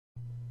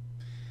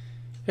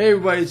Hey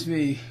everybody, it's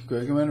me,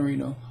 Gregory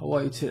Mannarino. How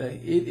are you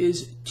today? It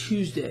is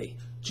Tuesday,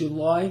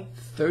 July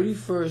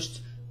 31st,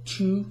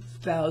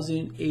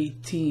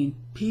 2018.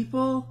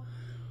 People,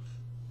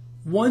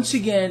 once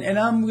again, and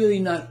I'm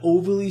really not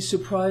overly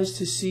surprised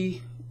to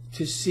see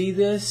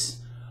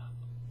this.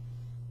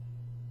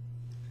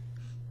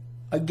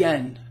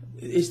 Again,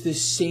 it's the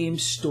same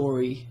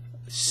story.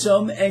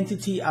 Some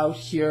entity out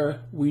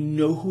here, we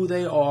know who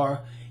they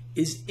are,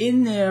 is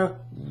in there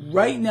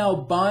right now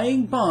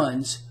buying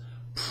bonds,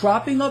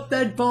 propping up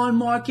that bond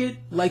market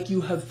like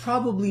you have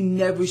probably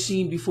never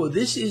seen before.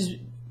 This is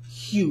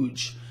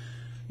huge.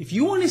 If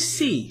you want to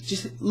see,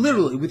 just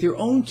literally with your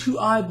own two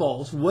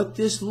eyeballs, what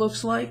this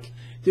looks like,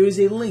 there is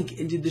a link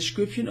in the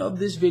description of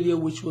this video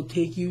which will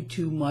take you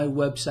to my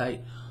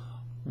website.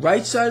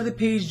 Right side of the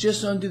page,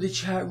 just under the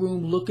chat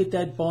room, look at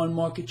that bond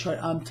market chart.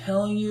 I'm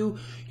telling you,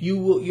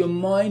 your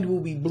mind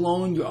will be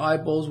blown, your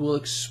eyeballs will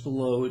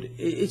explode.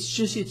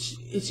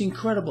 It's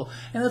incredible.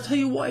 And I'll tell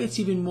you why it's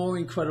even more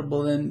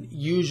incredible than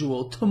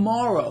usual.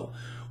 Tomorrow,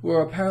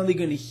 we're apparently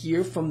going to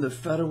hear from the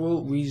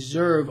Federal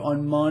Reserve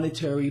on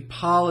monetary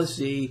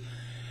policy.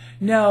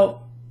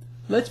 Now,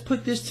 let's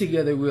put this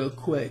together real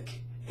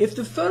quick. If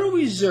the Federal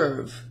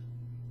Reserve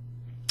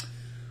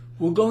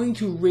we're going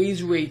to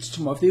raise rates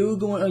tomorrow, if they were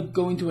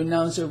going to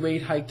announce a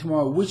rate hike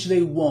tomorrow, which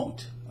they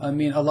won't. I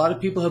mean, a lot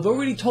of people have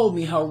already told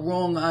me how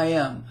wrong I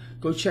am.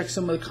 Go check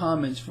some of the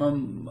comments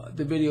from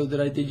the video that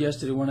I did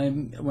yesterday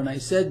when I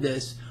said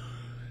this.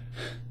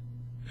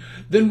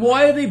 Then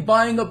why are they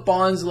buying up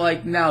bonds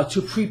like now?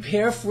 To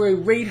prepare for a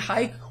rate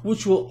hike,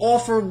 which will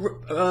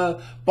offer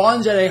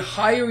bonds at a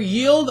higher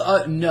yield?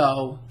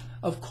 No,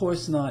 of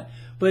course not.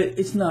 But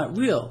it's not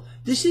real.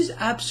 This is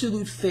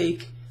absolute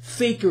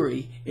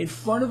fakery in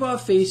front of our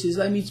faces.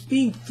 I mean, it's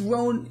being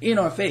thrown in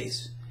our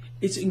face.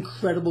 It's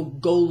incredible.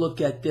 Go look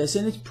at this.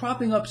 And it's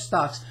propping up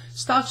stocks.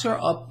 Stocks are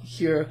up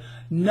here,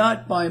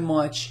 not by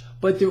much,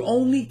 but they're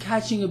only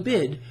catching a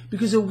bid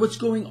because of what's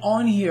going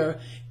on here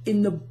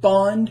in the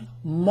bond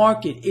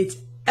market. It's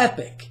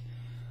epic.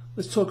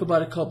 Let's talk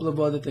about a couple of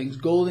other things.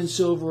 Gold and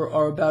silver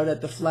are about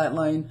at the flat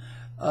line.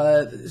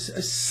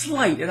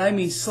 Slight, and I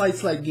mean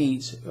slight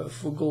gains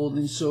for gold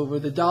and silver.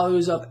 The dollar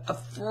is up a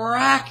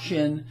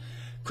fraction.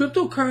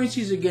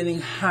 Cryptocurrencies are getting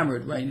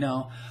hammered right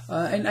now,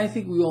 and I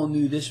think we all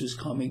knew this was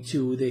coming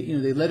too.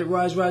 They let it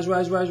rise.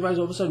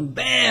 All of a sudden,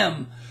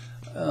 bam!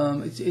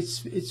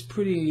 It's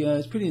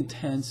pretty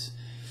intense.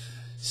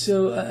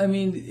 So I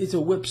mean, it's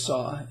a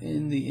whipsaw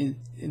in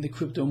the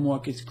crypto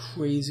markets.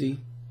 Crazy.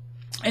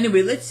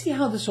 Anyway, let's see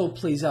how this all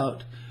plays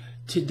out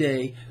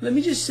today. Let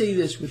me just say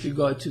this with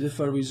regard to the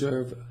Federal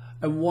Reserve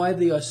and why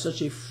they are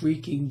such a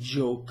freaking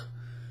joke.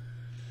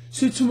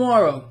 So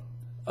tomorrow,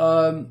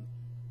 the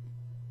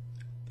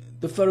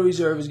Federal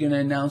Reserve is going to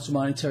announce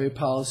monetary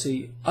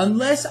policy.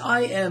 Unless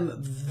I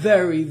am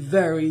very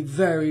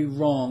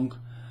wrong,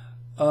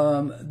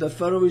 the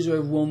Federal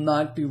Reserve will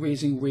not be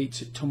raising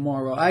rates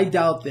tomorrow. I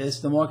doubt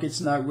this. The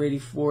market's not ready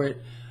for it,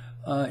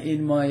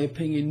 in my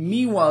opinion.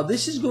 Meanwhile,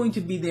 this is going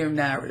to be their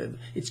narrative.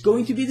 It's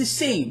going to be the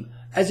same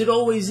as it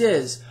always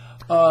is.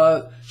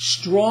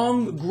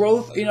 Strong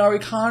growth in our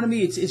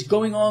economy. It's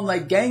going on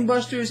like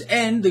gangbusters,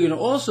 and they're going to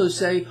also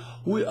say,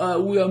 we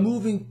are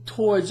moving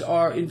towards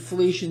our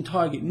inflation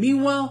target.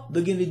 Meanwhile,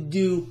 they're going to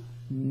do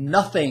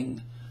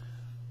nothing.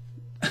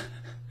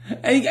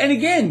 and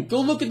again, go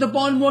look at the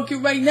bond market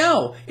right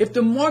now. If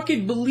the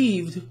market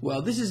believed,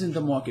 well, this isn't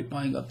the market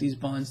buying up these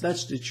bonds.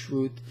 That's the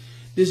truth.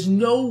 There's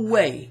no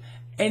way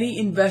any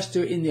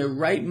investor in their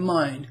right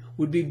mind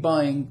would be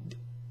buying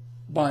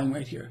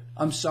right here.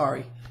 I'm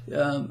sorry.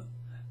 And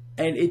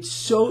it's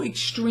so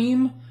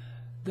extreme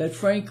that,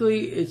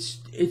 frankly, it's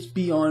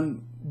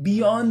beyond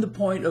the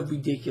point of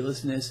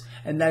ridiculousness,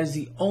 and that is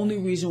the only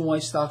reason why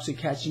stocks are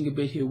catching a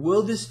bit here.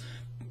 Will this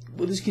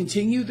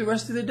continue the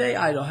rest of the day?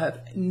 I don't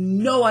have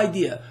no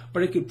idea,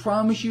 but I can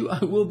promise you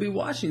I will be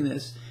watching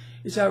this.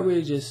 It's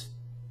outrageous.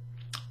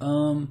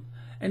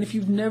 And if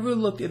you've never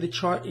looked at a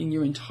chart in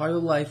your entire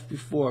life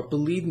before,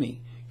 believe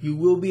me, you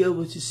will be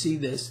able to see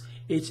this.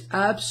 It's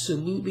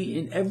absolutely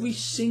in every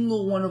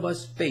single one of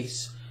us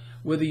face.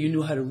 Whether you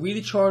knew how to read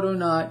a chart or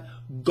not,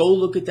 go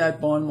look at that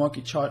bond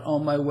market chart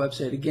on my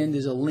website. Again,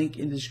 there's a link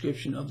in the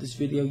description of this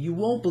video. You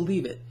won't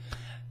believe it.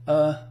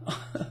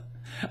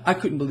 I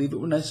couldn't believe it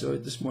when I saw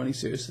it this morning,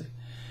 seriously.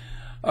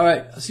 All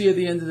right, I'll see you at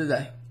the end of the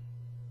day.